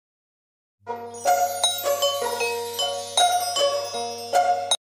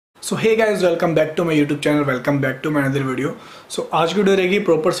So hey guys, welcome back to my YouTube channel, welcome back to my another video. सो आज की video रहेगी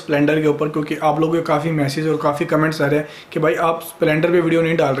proper Splendor के ऊपर, क्योंकि आप लोगों के काफ़ी मैसेज और काफ़ी कमेंट्स आ रहे हैं कि भाई आप स्प्लेंडर पे वीडियो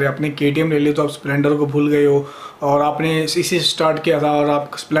नहीं डाल रहे, आपने केटीएम ले लिया तो आप स्प्लेंडर को भूल गए हो और आपने इसी स्टार्ट किया था और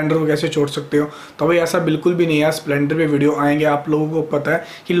आप स्प्लेंडर को कैसे छोड़ सकते हो। तो भाई ऐसा बिल्कुल भी नहीं है, स्प्लेंडर पे वीडियो आएंगे। आप लोगों को पता है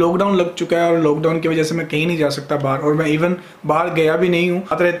कि लॉकडाउन लग चुका है और लॉकडाउन की वजह से मैं कहीं नहीं जा सकता बाहर, और मैं इवन बाहर गया भी नहीं हूँ।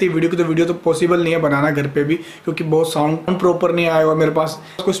 बात रहती है वीडियो की, तो वीडियो तो पॉसिबल नहीं है बनाना घर पे भी, क्योंकि बहुत साउंड प्रॉपर नहीं आया और मेरे पास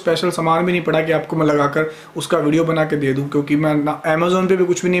कोई स्पेशल सामान भी नहीं पड़ा कि आपको मैं लगाकर उसका वीडियो बना के दे दूं, क्योंकि मैं ना अमेजोन पे भी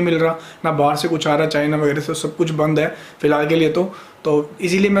कुछ भी नहीं मिल रहा, ना बाहर से कुछ आ रहा, चाइना वगैरह से सब कुछ बंद है फिलहाल के लिए। तो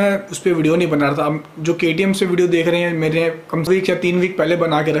इसीलिए मैं उस पर वीडियो नहीं बना रहा था। अब जो केटीएम से वीडियो देख रहे हैं, मेरे कम से वीक या 3 वीक पहले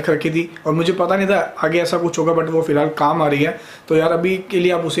बना के रख रखी थी और मुझे पता नहीं था आगे ऐसा कुछ होगा, बट वो फिलहाल काम आ रही है। तो यार अभी के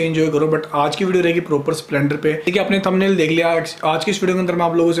लिए आप उसे एंजॉय करो, बट आज की वीडियो रहेगी प्रॉपर स्प्लेंडर पे। देखिए आपने थंबनेल देख लिया। आज की इस वीडियो के अंदर मैं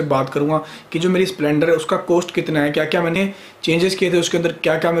आप लोगों से बात करूंगा कि जो मेरी स्प्लेंडर है उसका कॉस्ट कितना है, क्या क्या मैंने चेंजेस किए थे उसके अंदर,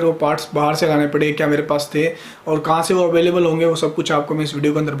 क्या क्या मेरे को पार्ट्स बाहर से लाने पड़े, क्या मेरे पास थे और कहाँ से वो अवेलेबल होंगे, वो सब कुछ आपको मैं इस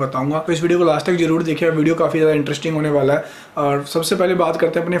वीडियो के अंदर बताऊंगा। तो इस वीडियो को लास्ट तक जरूर देखिए, वीडियो काफ़ी ज़्यादा इंटरेस्टिंग होने वाला है। और सबसे पहले बात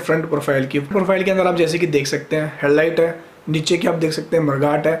करते हैं अपने फ्रंट प्रोफाइल की। प्रोफाइल के अंदर आप जैसे कि देख सकते हैं हेडलाइट है, नीचे की आप देख सकते हैं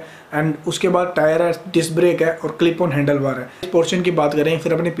मरगाट है, एंड उसके बाद टायर है, डिस्क ब्रेक है और क्लिप ऑन हैंडल बार है। इस पोर्शन की बात करें,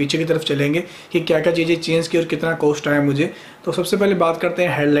 फिर अपने पीछे की तरफ चलेंगे कि क्या क्या चीज़ें चेंज की और कितना कॉस्ट आया मुझे। तो सबसे पहले बात करते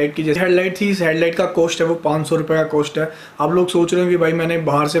हैं हेडलाइट की। जैसे हेडलाइट थी, इस हेडलाइट का कॉस्ट है वो 500 रुपये का कॉस्ट है। आप लोग सोच रहे हो कि भाई मैंने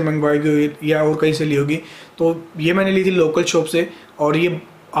बाहर से मंगवाई होगी या और कहीं से ली होगी, तो ये मैंने ली थी लोकल शॉप से। और ये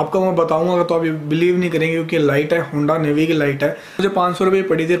आपको मैं बताऊंगा तो आप बिलीव नहीं करेंगे, क्योंकि लाइट है, होंडा नेवी की लाइट है। मुझे 500 रुपये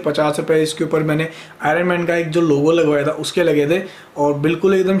पड़ी थी, 50 रुपये इसके ऊपर मैंने आयरन मैन का एक जो लोगो लगवाया था उसके लगे थे, और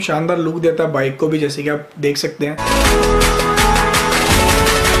बिल्कुल एकदम शानदार लुक देता है बाइक को भी, जैसे कि आप देख सकते हैं।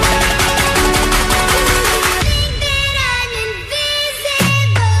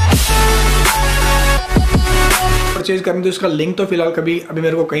 परचेज करनी तो इसका लिंक तो फिलहाल अभी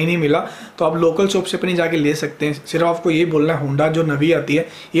मेरे को कहीं नहीं मिला, तो आप लोकल शॉप से अपनी जाके ले सकते हैं। सिर्फ आपको ये बोलना है होंडा जो नवी आती है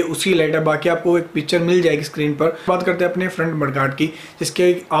ये उसकी लाइट है, बाकी आपको एक पिक्चर मिल जाएगी स्क्रीन पर। बात करते हैं अपने फ्रंट मडगार्ड की,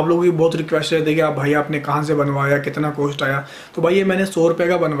 जिसके आप लोगों की बहुत रिक्वेस्ट रहती है कि आप भाई आपने कहाँ से बनवाया, कितना कॉस्ट आया। तो भाई ये मैंने 100 रुपये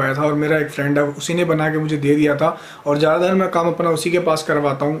का बनवाया था और मेरा एक फ्रेंड है उसी ने बना के मुझे दे दिया था, और ज़्यादातर मैं काम अपना उसी के पास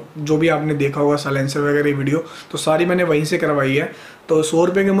करवाता हूँ। जो भी आपने देखा होगा साइलेंसर वगैरह वीडियो, तो सारी मैंने वहीं से करवाई है। तो 100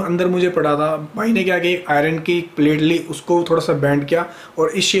 रुपये के अंदर मुझे पड़ा था। भाई ने क्या किया, आयरन की प्लेट ली, उसको थोड़ा सा बैंड किया और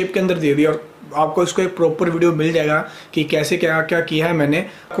इस शेप के अंदर दे दिया। और आपको इसको एक प्रॉपर वीडियो मिल जाएगा कि कैसे क्या क्या किया है मैंने।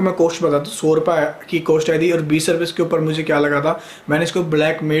 आपको मैं कॉस्ट बताता हूँ। 100 रुपये की कॉस्ट आई थी और 20 रुपये इसके ऊपर मुझे क्या लगा था, मैंने इसको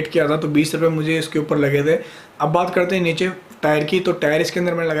ब्लैक मेट किया था तो 20 रुपये मुझे इसके ऊपर लगे थे। अब बात करते हैं नीचे टायर की। तो टायर इसके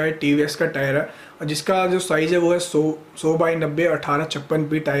अंदर मैंने लगाया टीवीएस का टायर है, और जिसका जो साइज़ है वो है 100 बाई 90 1856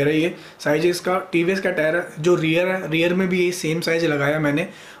 पी टायर है। ये साइज इसका टीवीएस का टायर है। जो रियर है, रियर में भी ये सेम साइज़ लगाया मैंने,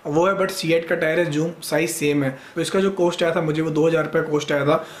 वो है, बट C8 का टायर है, जूम साइज सेम है। तो इसका जो कॉस्ट आया था मुझे वो 2000 रुपये कॉस्ट आया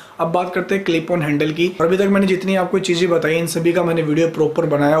था। अब बात करते हैं क्लिप ऑन हैंडल की। और अभी तक मैंने जितनी आपको चीज़ें बताई इन सभी का मैंने वीडियो प्रॉपर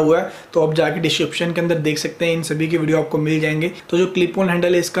बनाया हुआ है, तो आप जाके डिस्क्रिप्शन के अंदर देख सकते हैं, इन सभी के वीडियो आपको मिल जाएंगे। तो जो क्लिप ऑन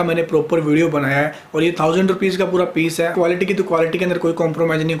हैंडल है इसका मैंने प्रॉपर वीडियो बनाया है, और ये 1000 रुपीज़ का पूरा पीस है। क्वालिटी की तो क्वालिटी के अंदर कोई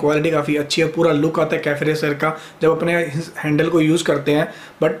कॉम्प्रोमाइज़ नहीं, क्वालिटी काफ़ी अच्छी है। पूरा लुक आता है कैफे रेसर का जब अपने हैंडल को यूज़ करते हैं,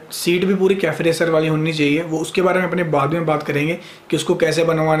 बट सीट भी पूरी कैफे रेसर वाली होनी चाहिए। वो उसके बारे में अपने बाद में बात करेंगे कि उसको कैसे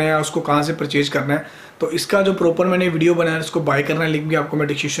बनवाना है, उसको कहाँ से परचेज करना है। तो इसका जो प्रॉपर मैंने वीडियो बनाया है, इसको बाय करना है, लिंक भी आपको मैं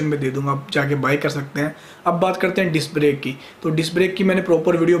डिस्क्रिप्शन में दे दूंगा, आप जाके बाय कर सकते हैं। अब बात करते हैं डिस्क ब्रेक की। तो डिस्क ब्रेक की मैंने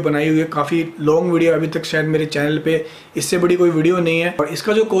प्रॉपर वीडियो बनाई हुई है, काफ़ी लॉन्ग वीडियो, अभी तक शायद मेरे चैनल पे इससे बड़ी कोई वीडियो नहीं है। और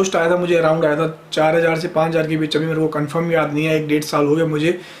इसका जो कॉस्ट आया था मुझे अराउंड आया था 4000 से 5000 के बीच। अभी मेरे को कंफर्म याद नहीं है, 1-1.5 साल हो गया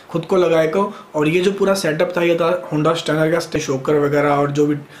मुझे खुद को लगाए को। और ये जो पूरा सेटअप था ये था होंडा स्टैंडर का, शोकर वगैरह और जो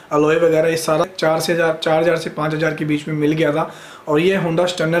भी अलॉय वगैरह, ये सारा 4000 से 5000 के बीच में मिल गया था। और ये होंडा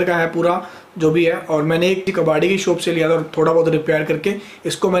स्टैंडर का है पूरा जो भी है, और मैंने एक कबाड़ी की शॉप से लिया था और थोड़ा बहुत रिपेयर करके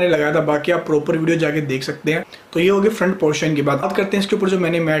इसको मैंने लगाया था। बाकी आप प्रॉपर वीडियो जाके देख सकते हैं। तो ये होगी फ्रंट पोर्शन की बात करते हैं इसके ऊपर जो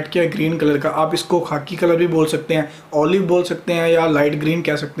मैंने मैट किया ग्रीन कलर का, आप इसको खाकी कलर भी बोल सकते हैं, ऑलिव बोल सकते हैं, या लाइट ग्रीन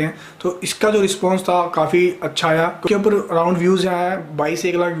कह सकते हैं। तो इसका जो रिस्पॉन्स था काफ़ी अच्छा आया। इसके ऊपर अराउंड व्यूज़ आया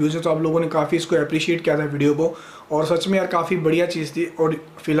 22-1 लाख व्यूज़ है, तो आप लोगों ने काफ़ी इसको अप्रिशिएट किया था वीडियो को, और सच में यार काफ़ी बढ़िया चीज़ थी। और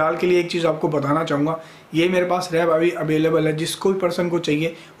फिलहाल के लिए एक चीज़ आपको बताना चाहूँगा, ये मेरे पास रैप अभी अवेलेबल है, जिसको भी पर्सन को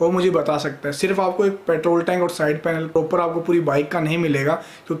चाहिए वो मुझे बता सकता है। सिर्फ आपको एक पेट्रोल टैंक और साइड पैनल प्रॉपर आपको पूरी बाइक का नहीं मिलेगा,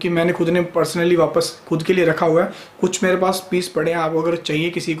 क्योंकि मैंने खुद ने पर्सनली वापस खुद के लिए रखा हुआ है। कुछ मेरे पास पीस पड़े हैं, आप अगर चाहिए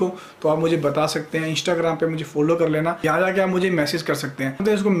किसी को तो आप मुझे बता सकते हैं। इंस्टाग्राम पे मुझे फॉलो कर लेना, यहाँ जाके आप मुझे मैसेज कर सकते हैं।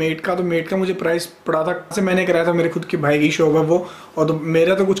 तो इसको मेट का मुझे प्राइस पड़ा था, से मैंने कराया था, मेरे खुद के भाई की शॉप है वो, और तो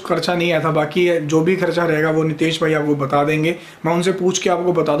मेरा तो कुछ खर्चा नहीं आया था। बाकी जो भी खर्चा रहेगा वो नितेश भाई आपको बता देंगे, मैं उनसे पूछ के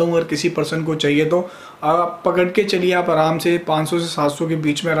आपको बता दूँगा अगर किसी पर्सन को चाहिए तो। आप पकड़ के चलिए, आप आराम से 500 से 700 के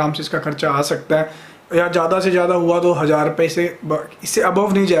बीच में आराम से इसका खर्चा आ सकता है, या ज़्यादा से ज़्यादा हुआ तो 1000 रुपये से इससे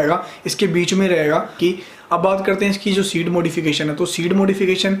अबव नहीं जाएगा, इसके बीच में रहेगा। कि अब बात करते हैं इसकी जो सीट मॉडिफिकेशन है, तो सीट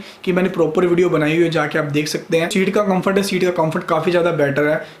मॉडिफिकेशन की मैंने प्रॉपर वीडियो बनाई हुई है, जाके आप देख सकते हैं। सीट का कंफर्ट है, सीट का कंफर्ट काफ़ी ज़्यादा बेटर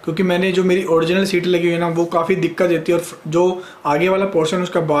है, क्योंकि मैंने जो मेरी ओरिजिनल सीट लगी हुई है ना, वो काफ़ी दिक्कत देती है, और जो आगे वाला पोर्शन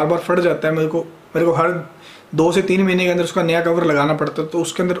उसका बार बार फट जाता है। मेरे को हर 2 से 3 महीने के अंदर उसका नया कवर लगाना पड़ता है, तो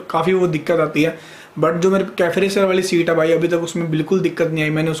उसके अंदर काफ़ी वो दिक्कत आती है। बट जो मेरे कैफे रेसर वाली सीट है भाई, अभी तक उसमें बिल्कुल दिक्कत नहीं आई।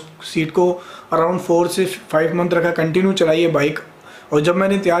 मैंने उस सीट को अराउंड 4 से 5 मंथ रखा, कंटिन्यू चलाई है बाइक, और जब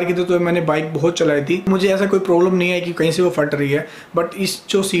मैंने तैयार की थी तो मैंने बाइक बहुत चलाई थी, मुझे ऐसा कोई प्रॉब्लम नहीं है कि कहीं से वो फट रही है। बट इस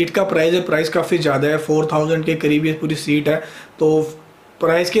जो सीट का प्राइस है, प्राइस काफ़ी ज़्यादा है, 4000 के करीब ये पूरी सीट है, तो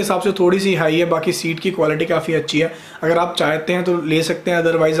प्राइस के हिसाब से थोड़ी सी हाई है। बाकी सीट की क्वालिटी काफ़ी अच्छी है, अगर आप चाहते हैं तो ले सकते हैं,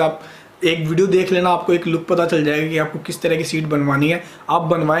 अदरवाइज़ आप एक वीडियो देख लेना, आपको एक लुक पता चल जाएगा कि आपको किस तरह की सीट बनवानी है। आप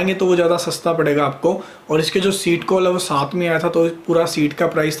बनवाएंगे तो वो ज़्यादा सस्ता पड़ेगा आपको। और इसके जो सीट कॉल है वो साथ में आया था, तो पूरा सीट का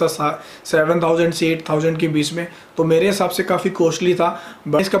प्राइस था 7000 से 8000 के बीच में, तो मेरे हिसाब से काफ़ी कॉस्टली था।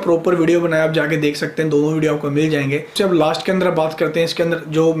 बट इसका प्रॉपर वीडियो बनाया, आप जाके देख सकते हैं, दोनों वीडियो आपको मिल जाएंगे। जब लास्ट के अंदर बात करते हैं, इसके अंदर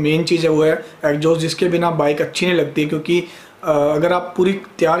जो मेन चीज़ है वो है एग्जॉस्ट, जिसके बिना बाइक अच्छी नहीं लगती, क्योंकि अगर आप पूरी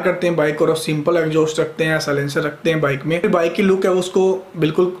तैयार करते हैं बाइक और सिंपल एग्जॉस्ट रखते हैं, साइलेंसर रखते हैं बाइक में, फिर बाइक की लुक है उसको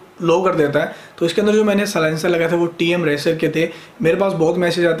बिल्कुल लो कर देता है। तो इसके अंदर जो मैंने साइलेंसर लगाए थे वो TM रेसर के थे। मेरे पास बहुत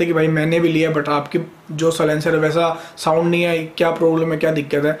मैसेज आते कि भाई मैंने भी लिया, बट आपकी जो साइलेंसर है वैसा साउंड नहीं है, क्या प्रॉब्लम है, क्या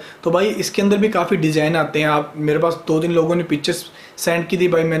दिक्कत है। तो भाई इसके अंदर भी काफ़ी डिज़ाइन आते हैं। आप मेरे पास 2-3 लोगों ने पिक्चर्स सेंड की थी,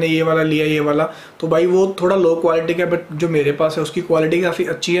 भाई मैंने ये वाला लिया, ये वाला, तो भाई वो थोड़ा लो क्वालिटी का, बट जो मेरे पास है उसकी क्वालिटी काफ़ी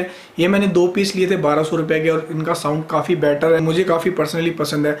अच्छी है। ये मैंने 2 पीस लिए थे 1200 रुपये के, और इनका साउंड काफ़ी बेटर है, मुझे काफ़ी पर्सनली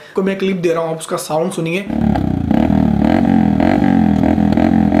पसंद है। तो मैं क्लिप दे रहा हूँ, आप उसका साउंड सुनिए।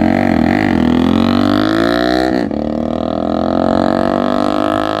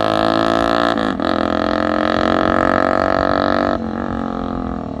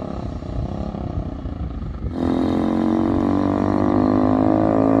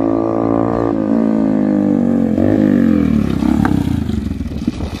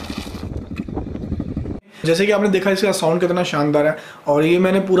 जैसे कि आपने देखा इसका साउंड कितना शानदार है, और ये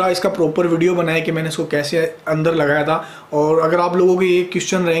मैंने पूरा इसका प्रॉपर वीडियो बनाया कि मैंने इसको कैसे अंदर लगाया था। और अगर आप लोगों के ये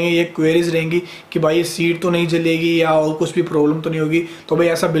क्वेश्चन रहेंगे, ये क्वेरीज रहेंगी कि भाई सीट तो नहीं जलेगी या और कुछ भी प्रॉब्लम तो नहीं होगी, तो भाई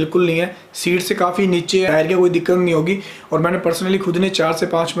ऐसा बिल्कुल नहीं है। सीट से काफ़ी नीचे टायर की कोई दिक्कत नहीं होगी, और मैंने पर्सनली खुद ने 4 से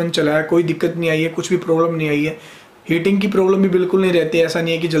 5 मंथ चलाया, कोई दिक्कत नहीं आई है, कुछ भी प्रॉब्लम नहीं आई है। हीटिंग की प्रॉब्लम भी बिल्कुल नहीं रहती है, ऐसा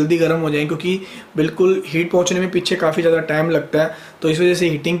नहीं है कि जल्दी गर्म हो जाए, क्योंकि बिल्कुल हीट पहुंचने में पीछे काफ़ी ज़्यादा टाइम लगता है, तो इस वजह से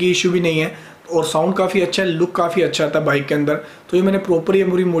हीटिंग की इशू भी नहीं है। और साउंड काफ़ी अच्छा है, लुक काफ़ी अच्छा था बाइक के अंदर। तो ये मैंने प्रॉपर ये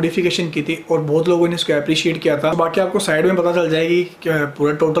पूरी मॉडिफिकेशन की थी, और बहुत लोगों ने इसको अप्रिशिएट किया था। तो बाकी आपको साइड में पता चल जाएगी कि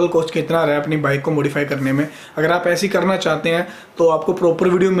पूरा टोटल कॉस्ट कितना रहा है अपनी बाइक को मॉडिफाई करने में। अगर आप ऐसे करना चाहते हैं तो आपको प्रॉपर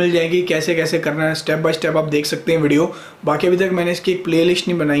वीडियो मिल जाएगी, कैसे कैसे करना है, स्टेप बाय स्टेप आप देख सकते हैं वीडियो। बाकी अभी तक मैंने इसकी एक प्ले लिस्ट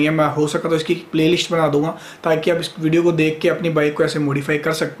नहीं बनाई है, मैं हो सका तो इसकी प्ले लिस्ट बना दूंगा, ताकि आप इस वीडियो को देख के अपनी बाइक को ऐसे मॉडिफाई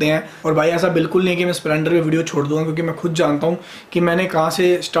कर सकते हैं। और भाई ऐसा बिल्कुल नहीं है कि मैं स्प्लेंडर पे वीडियो छोड़ दूंगा, क्योंकि मैं खुद जानता हूँ कि मैंने कहाँ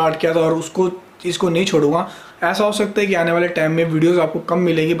से स्टार्ट किया था, और उसको इसको नहीं छोड़ूंगा। ऐसा हो सकता है कि आने वाले टाइम में वीडियोस आपको कम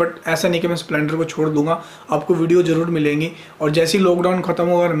मिलेगी, बट ऐसा नहीं कि मैं स्प्लेंडर को छोड़ दूंगा, आपको वीडियो जरूर मिलेंगी। और जैसे ही लॉकडाउन खत्म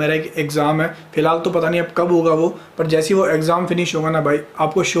होगा, और मेरा एक एग्ज़ाम है, फिलहाल तो पता नहीं अब कब होगा वो, पर जैसे ही वो एग्ज़ाम फिनिश होगा ना भाई,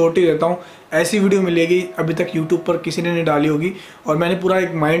 आपको श्योरिटी देता हूँ ऐसी वीडियो मिलेगी अभी तक यूट्यूब पर किसी ने नहीं डाली होगी। और मैंने पूरा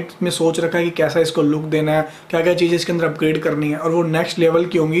एक माइंड में सोच रखा है कि कैसा इसको लुक देना है, क्या क्या चीज़ें इसके अंदर अपग्रेड करनी है, और वो नेक्स्ट लेवल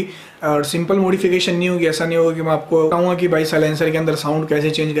की होंगी। और सिंपल मॉडिफिकेशन नहीं होगी, ऐसा नहीं होगा कि मैं आपको बताऊंगा कि भाई साइलेंसर के अंदर साउंड कैसे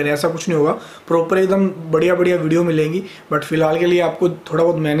चेंज करें, ऐसा कुछ नहीं होगा। प्रॉपर एकदम बढ़िया बढ़िया वीडियो मिलेंगी। बट फिलहाल के लिए आपको थोड़ा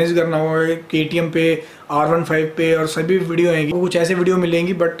बहुत मैनेज करना होगा। KTM पे, R15 पे और सभी वीडियो आएंगी, कुछ ऐसे वीडियो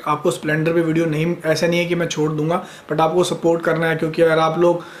मिलेंगी, बट आपको स्प्लेंडर पे वीडियो नहीं, ऐसा नहीं है कि मैं छोड़ दूंगा, बट आपको सपोर्ट करना है। क्योंकि अगर आप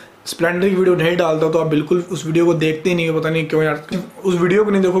लोग स्प्लेंडर की वीडियो नहीं डालता तो आप बिल्कुल उस वीडियो को देखते ही नहीं हो, पता नहीं क्यों यार। उस वीडियो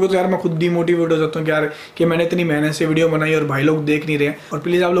को नहीं देखोगे तो यार मैं खुद डिमोटिवेट हो जाता हूँ कि यार कि मैंने इतनी मेहनत से वीडियो बनाई और भाई लोग देख नहीं रहे। और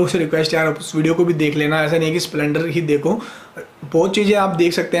प्लीज़ आप लोगों से रिक्वेस्ट यार, उस वीडियो को भी देख लेना, ऐसा नहीं है कि स्प्लेंडर ही देखो, बहुत चीज़ें आप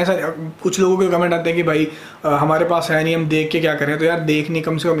देख सकते हैं। ऐसा कुछ लोगों के कमेंट आते हैं कि भाई हमारे पास है नहीं, हम देख के क्या करें। तो यार देखनी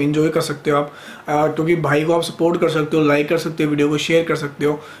कम से कम एंजॉय कर सकते हो आप, क्योंकि भाई को आप सपोर्ट कर सकते हो, लाइक कर सकते हो, वीडियो को शेयर कर सकते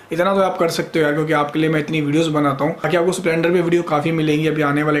हो, इतना तो आप कर सकते हो यार, क्योंकि आपके लिए मैं इतनी वीडियोस बनाता हूँ। ताकि आपको स्प्लेंडर पे वीडियो काफ़ी मिलेंगी अभी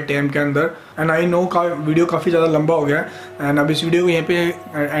आने वाले टाइम के अंदर। एंड आई नो का वीडियो काफ़ी ज़्यादा लंबा हो गया है, एंड अब इस वीडियो को यहीं पे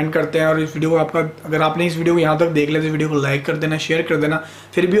एंड करते हैं। और इस वीडियो को आपका, अगर आपने इस वीडियो को यहाँ तक देख लिया तो इस वीडियो को लाइक कर देना, शेयर कर देना।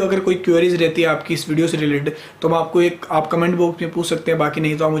 फिर भी अगर कोई क्वेरीज रहती है आपकी इस वीडियो से रिलेटेड तो मैं आपको आप कमेंट बॉक्स में पूछ सकते हैं। बाकी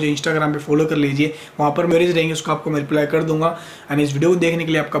नहीं तो आप मुझे इंस्टाग्राम पे फॉलो कर लीजिए, वहाँ पर क्वेरीज रहेंगे, उसको आपको मैं रिप्लाई कर दूंगा। एंड इस वीडियो को देखने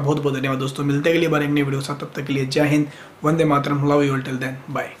के लिए आपका बहुत बहुत धन्यवाद दोस्तों। मिलते हैं अगली बार एक नई वीडियो के साथ, तब तक के लिए जय Hind, Vande Mataram, love you all, till then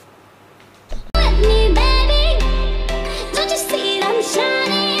bye.